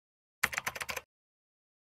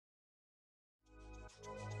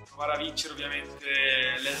Provare a vincere ovviamente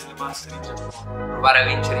l'ESL Master in Giappone. Provare a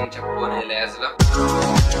vincere in Giappone l'ESL.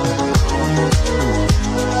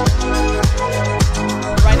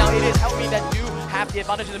 Right now it is Help Me that do have the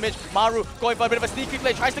advantage in the mid. Maru going for a bit of a sneaky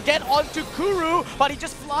play, tries to get onto Kuru, but he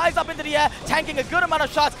just flies up into the air, tanking a good amount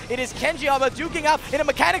of shots. It is Kenji, however, duking out in a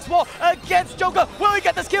mechanics war against Joker. Will he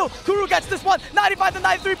get this kill? Kuru gets this one, 95 to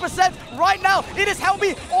 93%. Right now, it is Help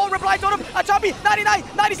Me or Reply Totem. Achabi, 99,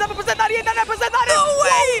 97%, 98, 99%, 90. No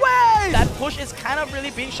way! That push is kind of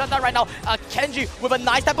really being shut down right now. Kenji with a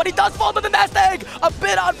nice step, but he does fall to the nest egg. A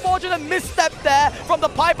bit unfortunate misstep there from the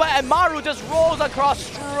Piper, and Maru just rolls across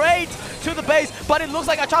straight to the base, but it looks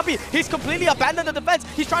like Achabi, he's completely abandoned the defense.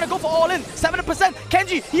 He's trying to go for all in, 7%.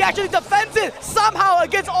 Kenji, he actually defends it somehow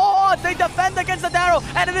against all odds. They defend against the Darrow,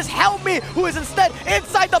 and it is Help Me who is instead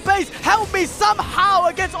inside the base. Help Me somehow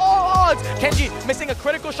against all odds. Kenji missing a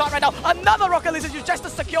critical shot right now. Another Rocket League is just to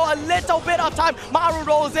secure a little bit of time. Maru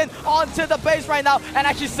rolls in onto the base right now and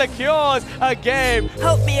actually secures a game.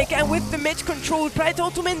 Help Me again with the mid control.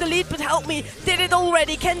 Portato in the lead, but Help Me did it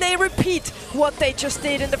already. Can they repeat what they just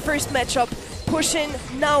did in the first matchup? Pushing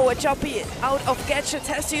now, Achabi out of gadget,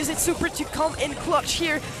 has to use its super to come in clutch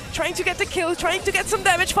here. Trying to get the kill, trying to get some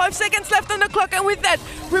damage. 5 seconds left on the clock, and with that,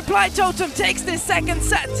 Reply Totem takes this second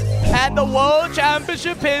set. And the World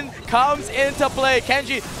Championship pin comes into play.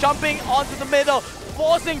 Kenji jumping onto the middle,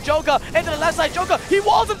 forcing Joker into the left side. Joker, he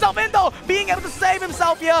walls himself in though, being able to save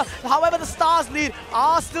himself here. However, the Stars lead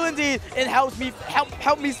are still indeed in Help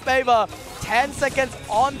Me's favor. 10 seconds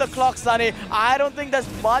on the clock, Sunny. I don't think there's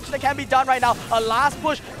much that can be done right now. A last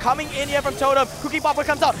push coming in here from Totem. Cookie Popper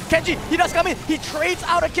comes out. Kenji, he does come in. He trades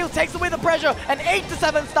out a kill, takes away the pressure, and 8 to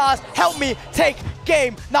 7 stars. Help Me take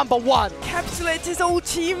game number 1. Capsulates his whole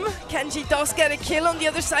team. Kenji does get a kill on the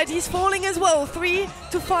other side. He's falling as well. 3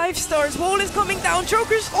 to 5 stars. Wall is coming down.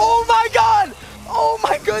 Jokers. Oh my god! Oh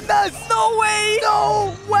my goodness! No way!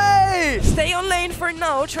 No way! Stay on lane for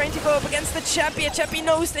now, trying to go up against the Chappie. Chappie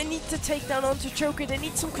knows they need to take down onto Joker. They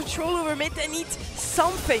need some control over mid. They need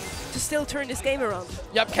something to still turn this game around.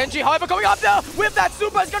 Yep, Kenji, however, going up there with that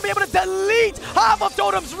super is going to be able to delete half of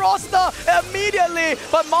Totem's roster immediately.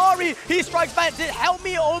 But Maury, he strikes back. Did Help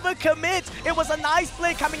Me overcommit? It was a nice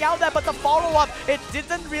play coming out there, but the follow-up, it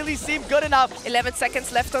didn't really seem good enough. 11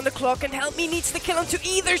 seconds left on the clock, and Help Me needs the kill onto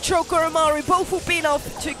either Joker or Maury. Both will be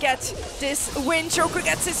enough to get this win. Joker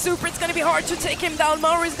gets his super. It's going to be hard to take him down.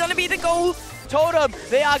 Maury is going to be the goal. Totem,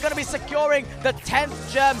 they are going to be securing the 10th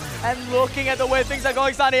gem, and looking at the way things are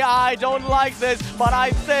going, Sunny, I don't like this, but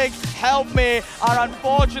I think Help Me are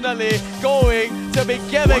unfortunately going to be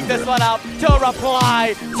giving this one up to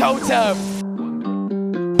Reply Totem.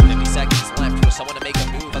 50 seconds left for someone to make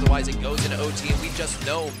a move, otherwise it goes into OT, and we just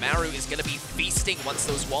know Maru is going to be feasting once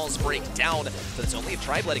those walls break down. But it's only if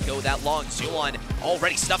Tribe let it go that long. Zulon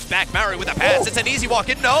already stuffs back Maru with a pass. It's an easy walk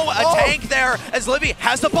in. No, a tank there as Livy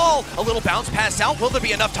has the ball. A little bounce pass out. Will there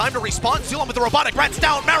be enough time to respond? Zulon with the robotic rats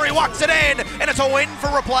down. Maru walks it in, and it's a win for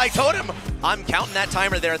Reply Totem. I'm counting that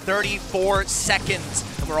timer there, 34 seconds.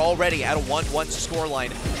 And we're already at a 1-1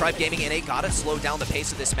 scoreline. Tribe Gaming NA gotta slow down the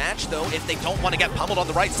pace of this match, though, if they don't want to get pummeled on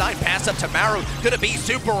the right side. Pass up to Maru, gonna be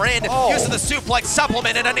super in, using the suplex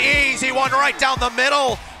supplement, and an easy one right down the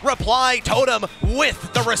middle. Reply Totem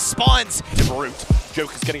with the response. Brute.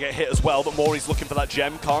 Joker's going to get hit as well, but Maury's looking for that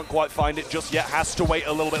gem. Can't quite find it just yet. Has to wait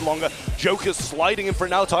a little bit longer. Joker's sliding in for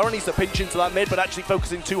it now. Tyron needs to pinch into that mid, but actually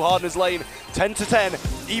focusing too hard in his lane. 10 to 10.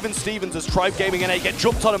 Even Stevens as Tribe Gaming NA get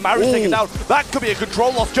jumped on and Maru's taken down. That could be a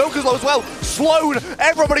control loss. Joker's low as well. Slowed.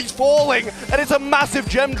 Everybody's falling. And it's a massive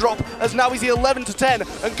gem drop as now he's the 11 to 10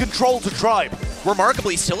 and control to Tribe.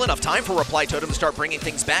 Remarkably, still enough time for Reply Totem to start bringing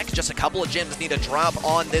things back. Just a couple of gems need to drop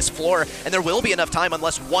on this floor, and there will be enough time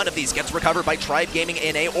unless one of these gets recovered by Tribe Gaming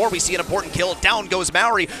NA, or we see an important kill. Down goes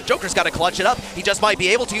Maury. Joker's got to clutch it up. He just might be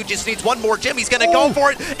able to. He just needs one more gem. He's going to go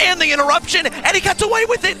for it, and the interruption, and he gets away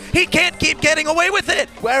with it. He can't keep getting away with it.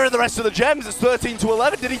 Where are the rest of the gems? It's 13 to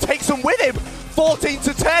 11. Did he take some with him? 14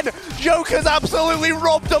 to 10. Joker's absolutely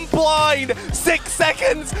robbed them blind. 6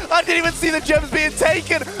 seconds. I didn't even see the gems being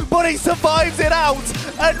taken, but he survives it out,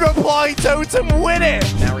 and Reply Totem win it.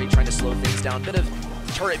 Maury trying to slow things down. Bit of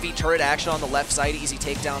turret v turret action on the left side. Easy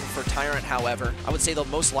takedown for Tyrant, however. I would say the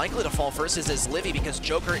most likely to fall first is Livy, because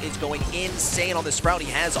Joker is going insane on the Sprout he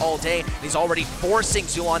has all day, and he's already forcing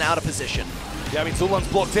Zulon out of position. Yeah, I mean, Zulan's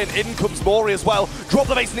blocked in. In comes Maury as well. Drop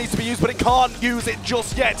the base needs to be used, but it can't use it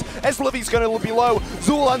just yet. Eslevi's going to be low.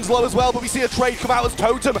 Zulan's low as well, but we see a trade come out as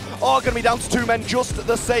Totem are going to be down to 2 men, just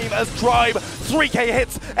the same as Tribe. 3k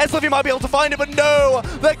hits. Eslevi might be able to find it, but no!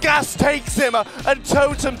 The gas takes him, and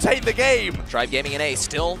Totem take the game. Tribe Gaming and A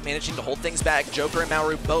still managing to hold things back. Joker and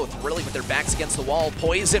Maru both really with their backs against the wall.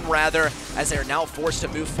 Poison, rather, as they're now forced to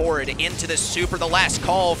move forward into the super. The last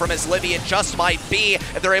call from Eslevi, it just might be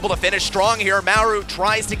if they're able to finish strong here. Maru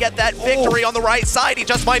tries to get that victory on the right side. He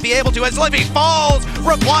just might be able to as Eslevi falls.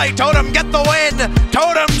 Reply Totem, get the win.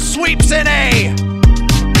 Totem sweeps in A.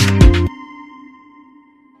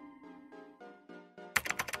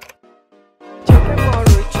 Joker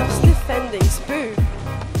Maru just defending Spoo.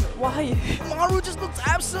 Why? Maru just looks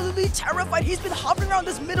absolutely terrified. He's been hovering around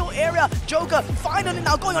this middle area. Joker finally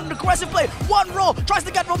now going on an aggressive play. One roll, tries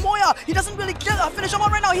to get Ramoya. He doesn't really finish him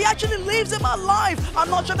on right now. He actually leaves him alive.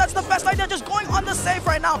 I'm not sure that's the best idea, just going on the save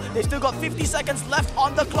right now. They've still got 50 seconds left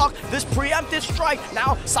on the clock. This preemptive strike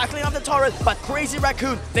now cycling off the turret, but Crazy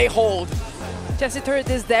Raccoon, they hold. Jesse turret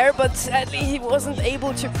is there, but sadly he wasn't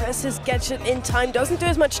able to press his gadget in time. Doesn't do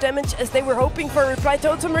as much damage as they were hoping for. Reply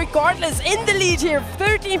Totem regardless in the lead here.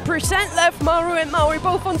 13% left. Maru and Maury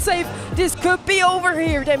both on save. This could be over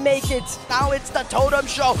here. They make it. Now it's the Totem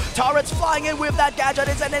show. Turrets flying in with that gadget.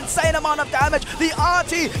 It's an insane amount of damage. The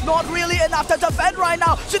RT not really enough to defend right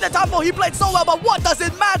now. Tempo, he played so well, but what does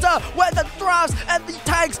it matter when the drafts and the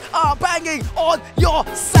tanks are banging on your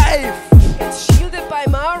save? Gets shielded by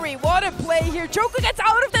Maury. What a play here. Joker gets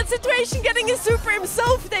out of that situation, getting his super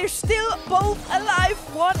himself. They're still both alive.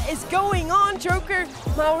 What is going on? Joker,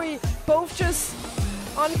 Maury, both just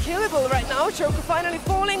unkillable right now. Joker finally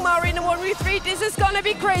falling. Maury in a 1v3. This is gonna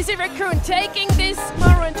be Crazy Raccoon taking this.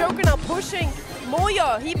 Maru and Joker now pushing.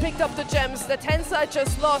 Moya, he picked up the gems. The Tensai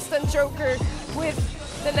just lost, and Joker with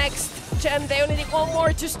the next gem. They only need one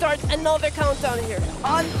more to start another countdown here.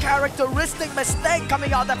 Uncharacteristic mistake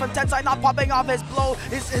coming out there from Tensai, not popping off his blow,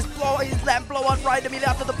 his lamp blow on right immediately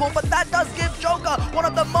after the pull, but that does give Joker one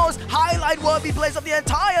of the most highlight-worthy plays of the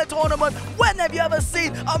entire tournament. When have you ever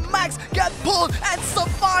seen a Max get pulled and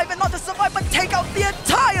survive, and not just survive, but take out the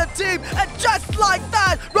entire team? And just like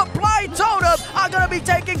that, Reply Totem are gonna be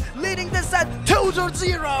leading this set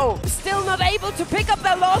 2-0. Still not able to pick up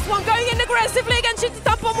that last one, going in aggressively against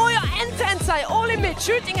Shititapo, Moya and Tensai, all in mid,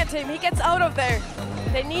 shooting at him. He gets out of there.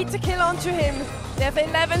 They need to kill onto him. They have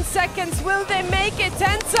 11 seconds. Will they make it?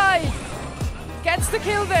 Tensai gets the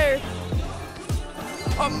kill there.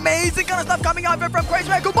 Amazing kind of stuff coming out from Crazy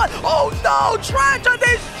Raccoon, but oh no!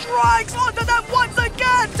 Tragedy strikes onto them once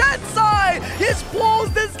again! Tensai! His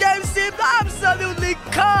balls this game seemed absolutely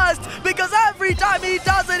cursed, because every time he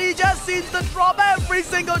does it, he just seems to drop every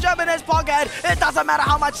single gem in his pocket. It doesn't matter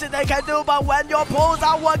how much they can do, but when your pulls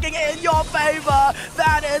are working in your favor,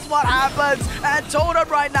 that is what happens. And Totem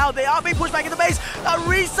right now, they are being pushed back in the base. A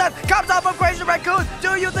reset comes out from Crazy Raccoon.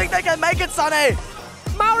 Do you think they can make it, Sunny?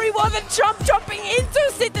 Maury wasn't jumping into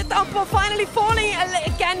Shititapo, finally falling.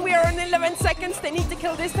 Again, we are on 11 seconds. They need to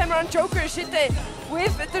kill this time around. Joker Shite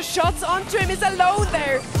with the shots onto him is alone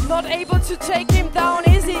there. Not able to take him down,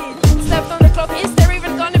 is he? It's left on the clock. Is there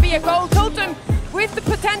even going to be a goal? Totem with the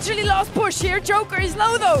potentially last push here. Joker is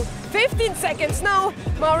low though. 15 seconds now.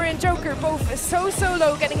 Maury and Joker both so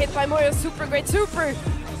low, getting hit by Moya's super great super.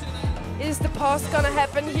 Is the pass gonna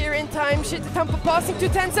happen here in time? Shititapo passing to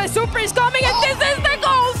Tensai. Super is coming, and this is the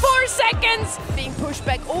goal! 4 seconds! Being pushed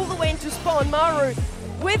back all the way into spawn. Maru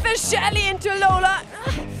with a Shelly into Lola.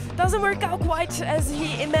 Doesn't work out quite as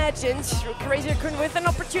he imagined. Crazy Raccoon with an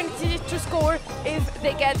opportunity to score if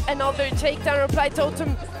they get another takedown. Reply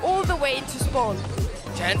Totem all the way into spawn.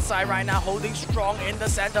 Tensai right now holding strong in the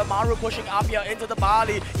center. Maru pushing up here into the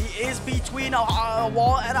Bali. He is between a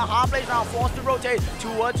wall and a half lane now, forced to rotate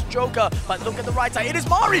towards Joker. But look at the right side. It is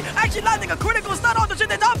Maury actually landing a critical stun on the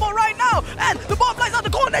Shititapo right now. And the ball flies out.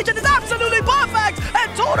 The coordination is absolutely perfect.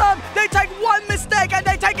 And Totem, they take one mistake and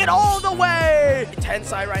they take it all the way.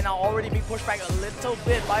 Tensai right now already being pushed back a little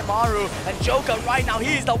bit by Maru. And Joker right now,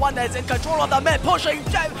 he's the one that's in control of the mid, pushing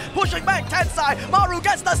back Tensai. Maru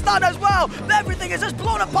gets the stun as well. Everything is just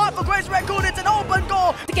blown apart for Crazy Raccoon. It's an open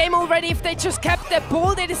goal. The game already, if they just kept that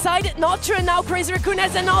ball, they decided not to, and now Crazy Raccoon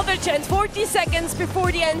has another chance. 40 seconds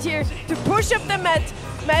before the end here to push up the mat.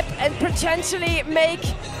 map and potentially make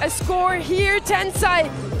a score here. Tensai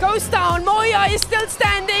goes down. Moya is still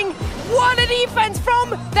standing. What a defense from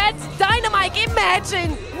that Dynamite.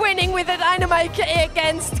 Imagine winning with a Dynamite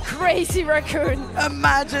against Crazy Raccoon.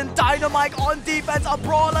 Imagine Dynamite on defense, a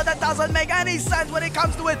brawler that doesn't make any sense when it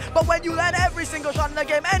comes to it. But when you land every single shot in the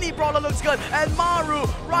game, any brawler looks good. And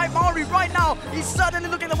Maury right now, he's certainly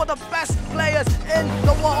looking like one of the best players in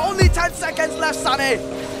the world. Only 10 seconds left, Sunny.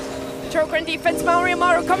 Joker in defense, Maru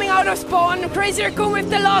coming out of spawn. Crazy Raccoon with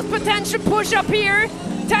the last potential push up here.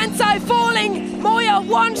 Tensai falling, Moya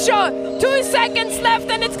one shot, 2 seconds left,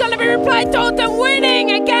 and it's gonna be Reply Totem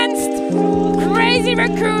winning against Crazy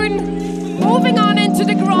Raccoon, moving on into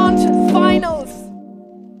the grand finals.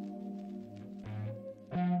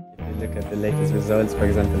 If you look at the latest results, for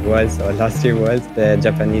example, Worlds or last year Worlds, the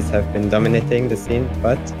Japanese have been dominating the scene,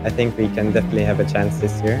 but I think we can definitely have a chance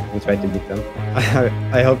this year and try to beat them.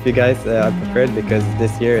 I hope you guys are prepared, because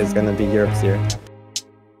this year is gonna be Europe's year.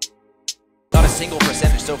 Not a single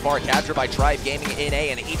percentage so far captured by Tribe Gaming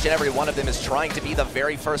NA, and each and every one of them is trying to be the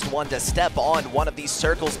very first one to step on one of these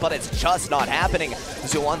circles, but it's just not happening.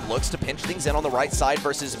 Zulon looks to pinch things in on the right side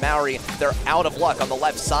versus Maury. They're out of luck on the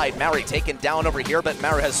left side. Maury taken down over here, but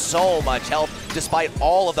Maury has so much health despite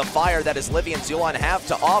all of the fire that his Livy and Zulon have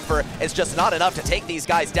to offer. It's just not enough to take these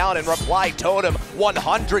guys down, and Reply Totem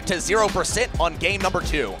 100 to 0% on game number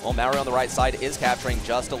 2. Well, Maury on the right side is capturing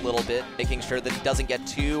just a little bit, making sure that he doesn't get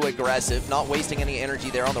too aggressive, not wasting any energy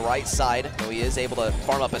there on the right side. So he is able to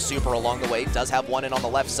farm up a super along the way. Does have one in on the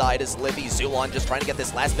left side as Livy. Zulon just trying to get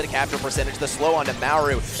this last bit of capture percentage. The slow on to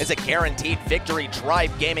Maru is a guaranteed victory.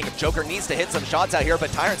 Tribe Gaming. Joker needs to hit some shots out here,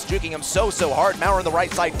 but Tyrant's juking him so hard. Maru on the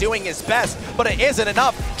right side doing his best, but it isn't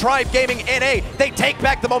enough. Tribe Gaming NA, they take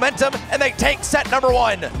back the momentum and they take set number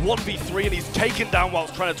 1. 1v3, and he's taken down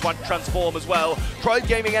whilst trying to transform as well. Tribe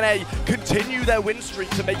Gaming NA continue their win streak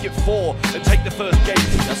to make it 4 and take the first game.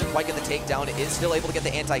 Doesn't quite get the takedown, is still able to get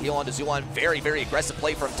the anti-heal onto Zulon. Very aggressive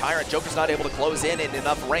play from Tyrant. Joker's not able to close in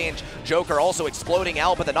enough range. Joker also exploding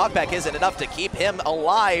out, but the knockback isn't enough to keep him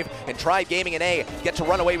alive. And Tribe Gaming NA get to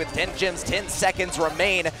run away with 10 gems, 10 seconds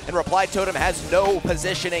remain, and Reply Totem has no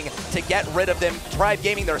positioning to get rid of them. Tribe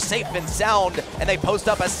Gaming, they're safe and sound, and they post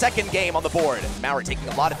up a second game on the board. Maru taking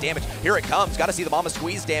a lot of damage. Here it comes. Got to see the Mama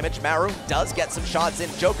Squeeze damage. Maru does get some shots in.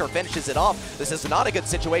 Joker finishes it off. This is not a good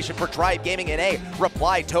situation for Tribe Gaming NA.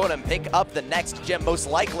 Reply Totem pick up the next gem most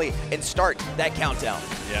likely and start that countdown.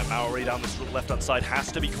 Yeah, Maury down the left-hand side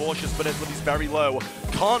has to be cautious, but Islam is very low.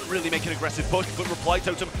 Can't really make an aggressive push, but Reply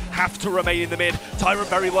Totem have to remain in the mid. Tyrant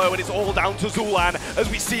very low, and it's all down to Zulon as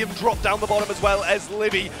we see him drop down the bottom as well as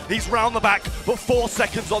Livy. He's round the back, but 4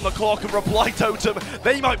 seconds on the clock, and Reply Totem,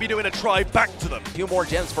 they might be doing a try back to them. A few more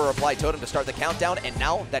gems for Reply Totem to start the countdown, and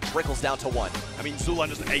now that trickles down to 1. I mean, Zulon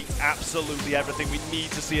just ate absolutely everything. We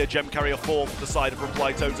need to see a gem carrier fall from the side of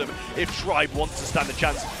Reply Totem if Tribe wants to stand a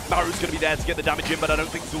chance. Maru's going to be there to get the damage in, but I don't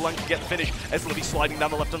think Zulon can get the finish as Livy sliding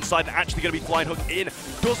down the left-hand side and actually going to be flying hook in.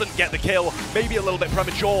 Doesn't get the kill. Maybe a little bit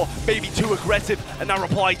premature, maybe too aggressive, and now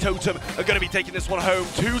Reply Totem are going to be taking this one home.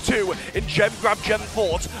 2-2 in gem grab, gem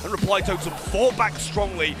fought, and Reply Totem fought back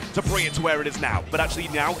strongly to bring it to where it is now. But actually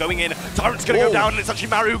now going in, Tyrant's going to go down, and it's actually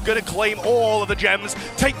Maru going to claim all of the gems,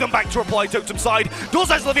 take them back to Reply Totem's side.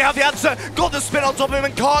 Does Livy have the answer? Got the spin on top of him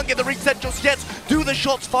and can't get the reset just yet. Do the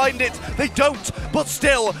shots find it? They don't, but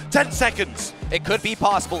still, 10 seconds. It could be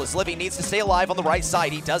possible as Livy needs to stay alive on the right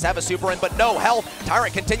side. He does have a super in, but no health.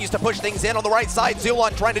 Tyrant continues to push things in on the right side.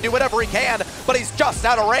 Zulon trying to do whatever he can, but he's just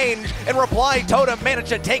out of range. And Reply Totem managed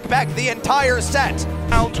to take back the entire set.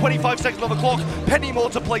 Now 25 seconds on the clock, penny more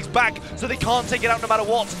to place back, so they can't take it out no matter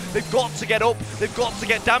what. They've got to get up, they've got to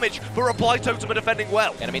get damage, but Reply Totem are defending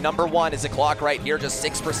well. Enemy number 1 is the clock right here, just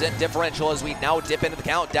 6% differential as we now dip into the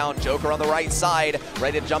countdown. Joker on the right side,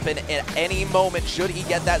 ready to jump in at any moment should he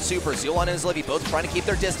get that super. Zulon and his Livy both trying to keep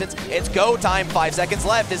their distance. It's go time, 5 seconds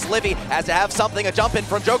left as Livy has to have something. A jump in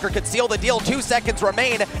from Joker could seal the deal. 2 seconds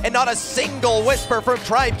remain, and not a single whisper from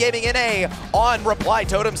Tribe Gaming NA on Reply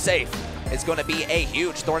Totem safe. It's going to be a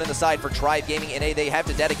huge thorn in the side for Tribe Gaming NA. They have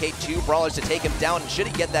to dedicate 2 brawlers to take him down. And should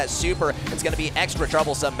he get that super, it's going to be extra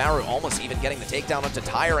troublesome. Maru almost even getting the takedown onto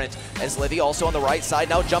Tyrant as Livy also on the right side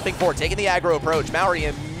now jumping forward, taking the aggro approach. Maury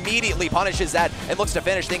immediately punishes that and looks to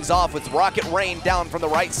finish things off with rocket rain down from the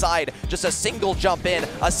right side. Just a single jump in,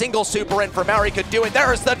 a single super in for Maury could do it.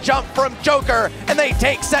 There's the jump from Joker, and they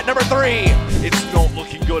take set number 3. It's not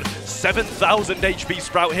looking good. 7,000 HP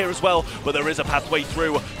Sprout here as well, but there is a pathway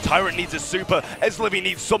through. Tyrant needs a super, as Livy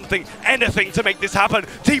needs something, anything to make this happen.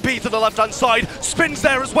 TP to the left-hand side, spins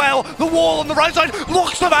there as well. The wall on the right side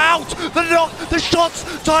locks them out. The shots,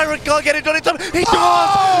 Tyrant can't get it done in time. He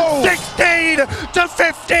does! 16 to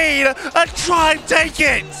 15, and Tribe take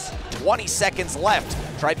it! 20 seconds left.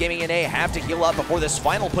 Tribe Gaming NA have to heal up before this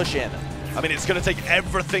final push in. I mean, it's going to take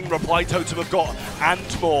everything Reply Totem have got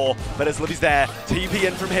and more. But as Livy's there, TP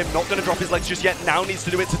in from him, not going to drop his legs just yet. Now needs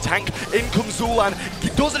to do it to tank. In comes Zulan. He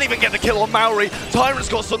doesn't even get the kill on Maury. Tyrant's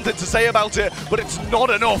got something to say about it, but it's not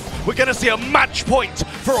enough. We're going to see a match point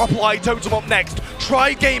for Reply Totem up next.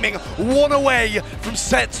 Tribe Gaming one away from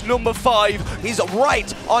set number 5. He's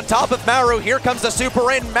right on top of Maru. Here comes the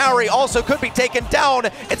super in. Maury also could be taken down.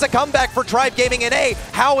 It's a comeback for Tribe Gaming NA.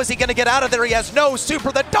 How is he going to get out of there? He has no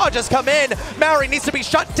super. The dodge has come in. Maury needs to be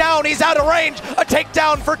shut down. He's out of range. A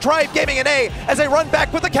takedown for Tribe Gaming NA as they run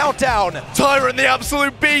back with the countdown. Tyrant, the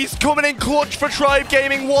absolute beast, coming in clutch for Tribe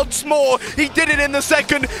Gaming once more. He did it in the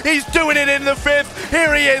second. He's doing it in the 5th.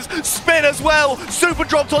 Here he is. Spin as well. Super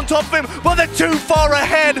dropped on top of him, but they're too far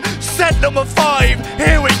ahead. Set number 5.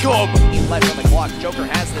 Here we come. Left on the clock. Joker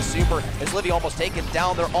has the super. Is Livy almost taken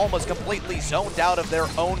down? They're almost completely zoned out of their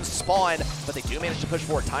own spawn, but they do manage to push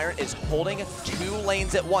forward. Tyrant is holding 2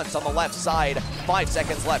 lanes at once on the left side. 5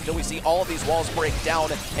 seconds left till we see all of these walls break down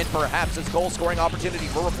and perhaps his goal scoring opportunity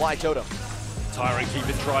for Reply Totem. Tyrant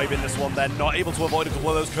keeping Tribe in this one. They're not able to avoid a couple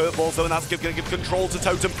of those curveballs, though, and that's going to give control to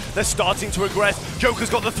Totem. They're starting to aggress. Joker's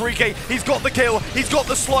got the 3K. He's got the kill. He's got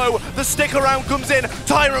the slow. The stick around comes in.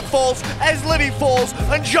 Tyrant falls as Livy falls,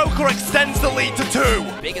 and Joker extends the lead to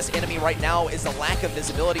 2. Biggest enemy right now is the lack of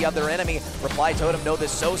visibility of their enemy. Reply Totem know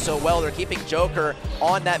this so well. They're keeping Joker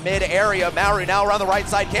on that mid area. Maru now around the right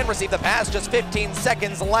side can receive the pass. Just 15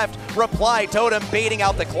 seconds left. Reply Totem baiting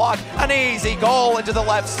out the clock. An easy goal into the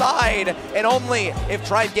left side, and only if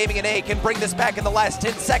Tribe Gaming NA can bring this back in the last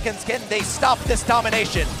 10 seconds can they stop this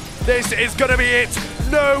domination. This is going to be it.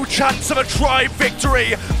 No chance of a Tribe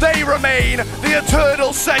victory. They remain the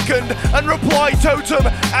eternal second, and Reply Totem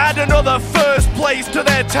add another first place to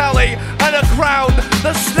their tally and are crowned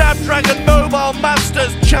the Snapdragon Mobile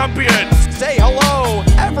Masters champions. Say hello,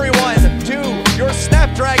 everyone, to your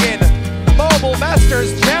Snapdragon Mobile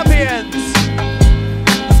Masters champions.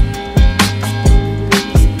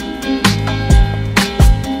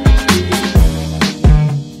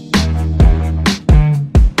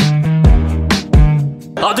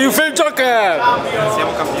 How do you feel, Joker?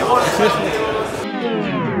 Siamo campioni.